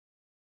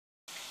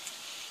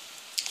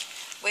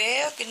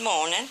Well, good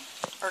morning,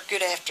 or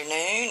good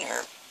afternoon,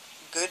 or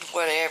good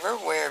whatever,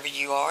 wherever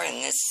you are in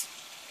this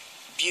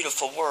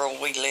beautiful world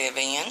we live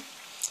in.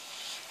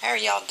 How are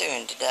y'all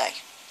doing today?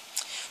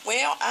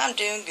 Well, I'm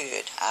doing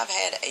good. I've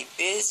had a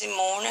busy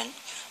morning.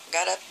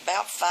 Got up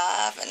about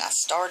 5 and I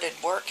started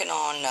working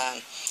on,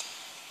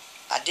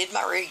 I did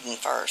my reading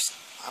first.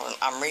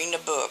 I'm reading a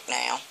book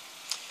now.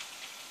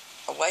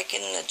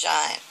 Awaken the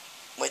Giant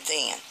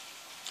Within.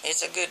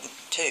 It's a good one,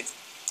 too.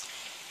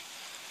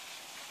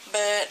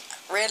 But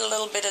read a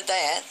little bit of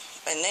that,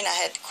 and then I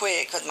had to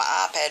quit because my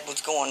iPad was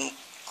going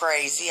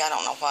crazy. I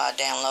don't know why I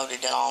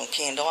downloaded it on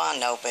Kindle. I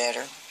know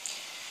better.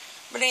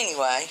 But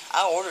anyway,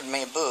 I ordered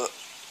me a book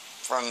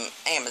from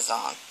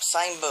Amazon.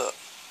 Same book.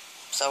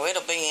 So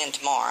it'll be in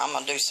tomorrow. I'm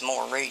going to do some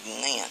more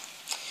reading then.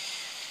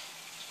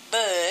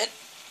 But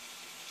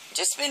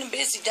just been a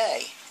busy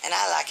day. And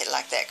I like it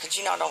like that because,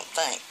 I don't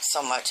think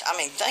so much. I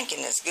mean,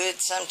 thinking is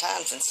good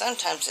sometimes, and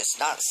sometimes it's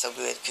not so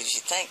good because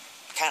you think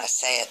kind of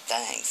sad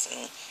things.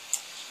 And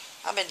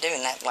I've been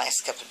doing that the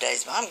last couple of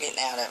days, but I'm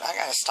getting out of it. I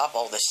got to stop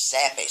all this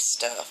sappy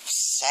stuff.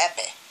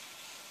 Sappy.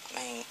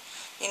 I mean,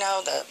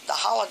 the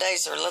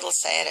holidays are a little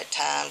sad at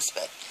times,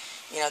 but,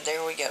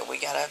 there we go. We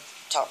got to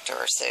talk to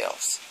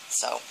ourselves.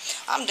 So,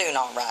 I'm doing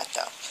all right,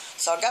 though.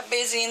 So, I got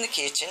busy in the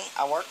kitchen.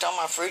 I worked on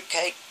my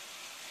fruitcake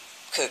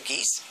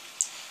cookies.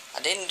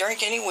 I didn't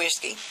drink any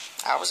whiskey.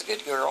 I was a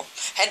good girl.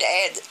 Had to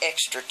add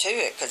extra to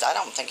it because I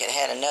don't think it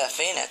had enough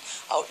in it.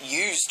 I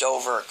used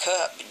over a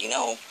cup. But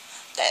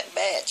that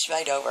batch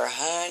made over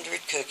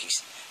 100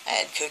 cookies. I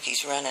had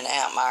cookies running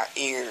out my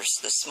ears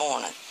this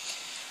morning.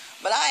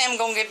 But I am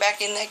going to get back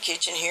in that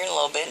kitchen here in a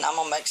little bit, and I'm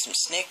going to make some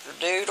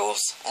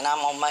snickerdoodles, and I'm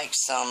going to make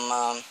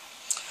some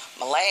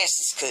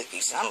molasses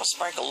cookies. And I'm going to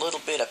sprinkle a little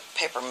bit of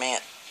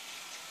peppermint,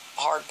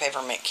 hard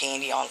peppermint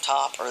candy on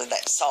top, or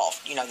that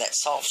soft, that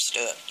soft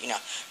stuff,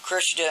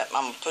 crush it up.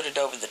 I'm going to put it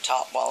over the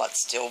top while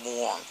it's still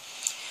warm.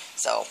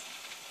 So,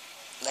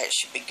 that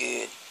should be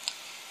good.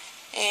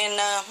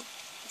 And,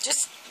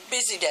 just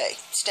busy day,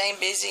 staying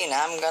busy, and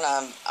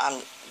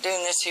I'm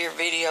doing this here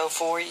video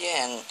for you,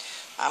 and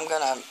I'm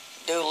going to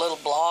do a little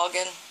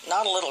blogging,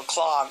 not a little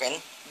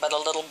clogging, but a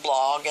little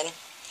blogging,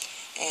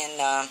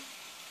 and,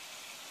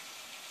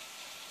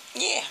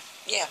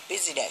 yeah,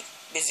 busy day,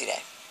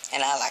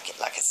 and I like it,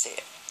 like I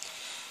said.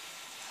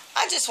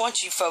 I just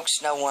want you folks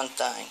to know one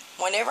thing.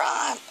 Whenever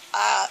I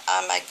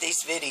make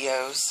these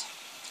videos,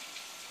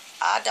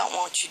 I don't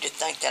want you to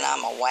think that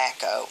I'm a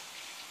wacko.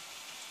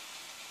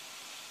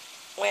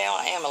 Well,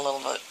 I am a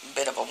little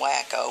bit of a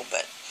wacko,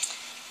 but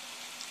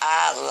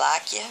I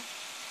like you.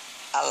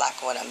 I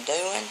like what I'm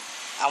doing.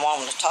 I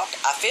want to talk.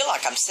 I feel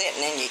like I'm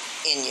sitting in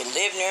your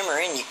living room or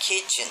in your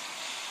kitchen.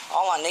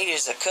 All I need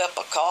is a cup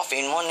of coffee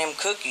and one of them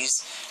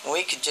cookies, and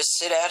we could just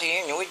sit out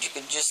here and you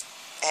could just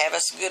have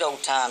us a good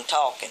old time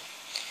talking.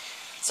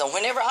 So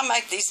whenever I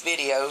make these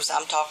videos,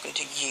 I'm talking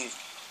to you.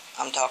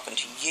 I'm talking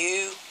to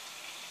you,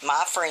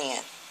 my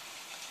friend,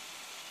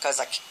 because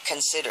I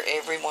consider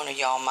every one of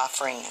y'all my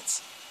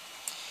friends.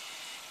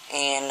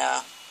 And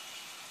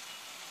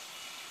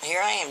here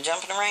I am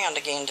jumping around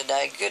again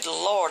today. Good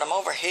Lord, I'm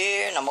over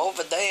here and I'm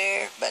over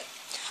there. But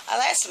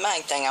that's the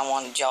main thing I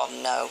wanted y'all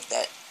to know,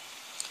 that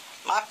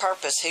my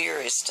purpose here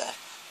is to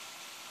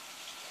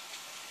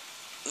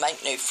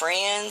make new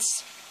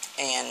friends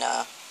and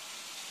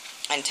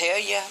tell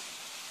you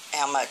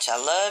how much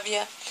I love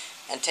you,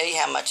 and tell you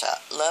how much I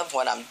love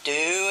what I'm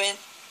doing,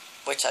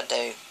 which I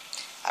do.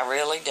 I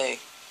really do.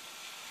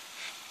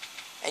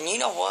 And you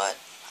know what?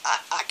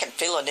 I can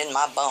feel it in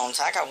my bones.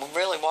 I got to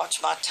really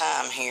watch my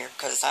time here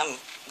because I'm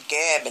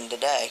gabbing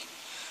today.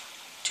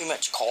 Too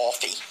much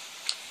coffee.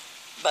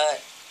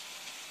 But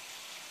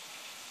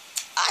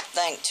I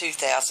think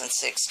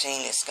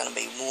 2016 is going to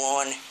be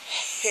one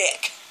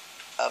heck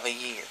of a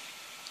year.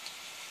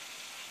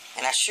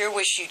 And I sure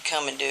wish you'd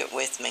come and do it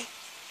with me.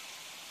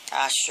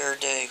 I sure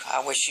do.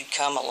 I wish you'd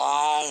come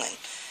along and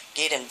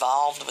get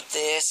involved with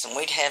this, and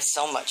we'd have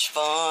so much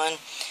fun,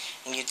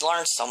 and you'd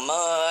learn so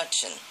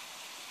much, and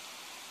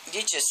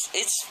it's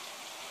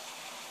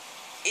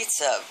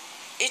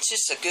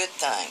just a good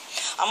thing.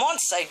 I want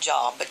to say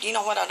job, but you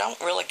know what? I don't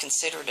really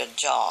consider it a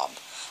job.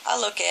 I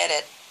look at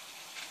it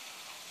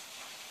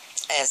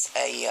as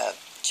a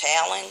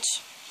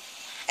challenge,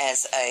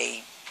 as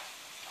a,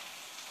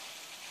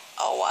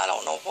 I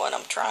don't know what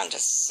I'm trying to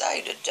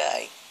say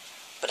today,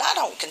 but I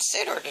don't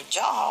consider it a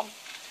job.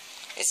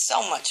 It's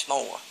so much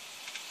more.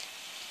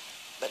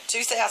 But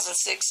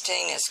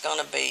 2016 is going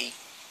to be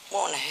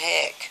one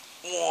heck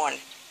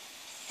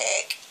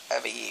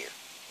of a year.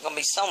 It's going to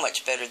be so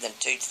much better than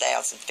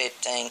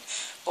 2015.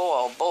 Boy,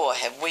 oh boy,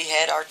 have we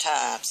had our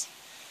times.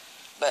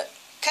 But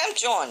come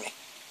join me.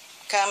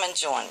 Come and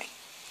join me.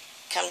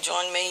 Come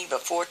join me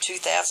before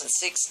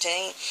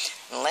 2016,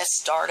 and let's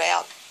start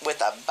out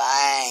with a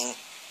bang.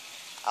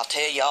 I'll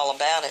tell you all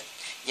about it.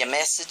 You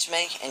message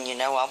me, and you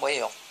know I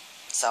will.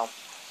 So,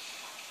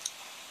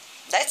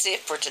 that's it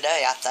for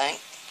today, I think.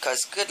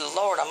 Because, good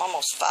Lord, I'm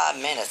almost 5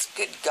 minutes.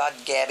 Good God,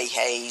 Gabby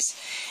Hayes.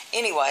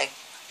 Anyway,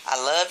 I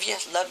love you,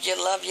 love you,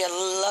 love you,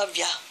 love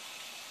you.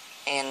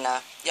 And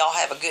y'all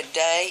have a good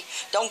day.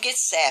 Don't get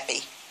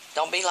sappy.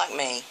 Don't be like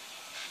me.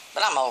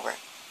 But I'm over it.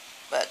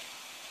 But,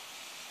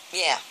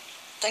 yeah,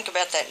 think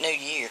about that new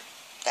year.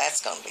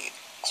 That's going to be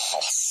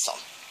awesome.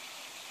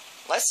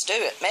 Let's do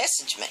it.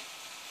 Message me.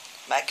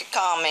 Make a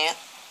comment.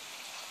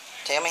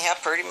 Tell me how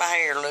pretty my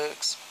hair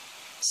looks.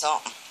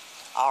 Something.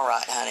 All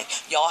right, honey.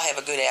 Y'all have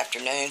a good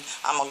afternoon.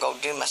 I'm going to go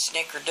do my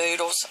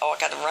snickerdoodles. Oh, I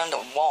got to run to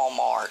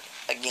Walmart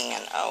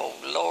again. Oh,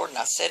 Lord. And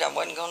I said I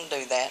wasn't going to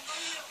do that.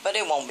 But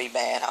it won't be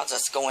bad. I'll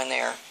just go in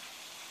there,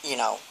 you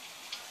know,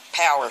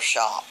 power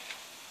shop.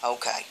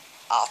 Okay.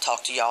 I'll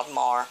talk to y'all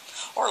tomorrow.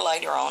 Or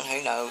later on,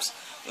 who knows.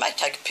 I might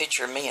take a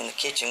picture of me in the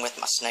kitchen with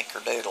my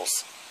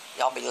snickerdoodles.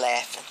 Y'all be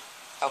laughing.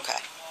 Okay.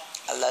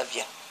 I love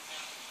you.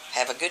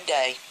 Have a good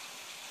day.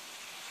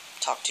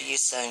 Talk to you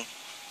soon.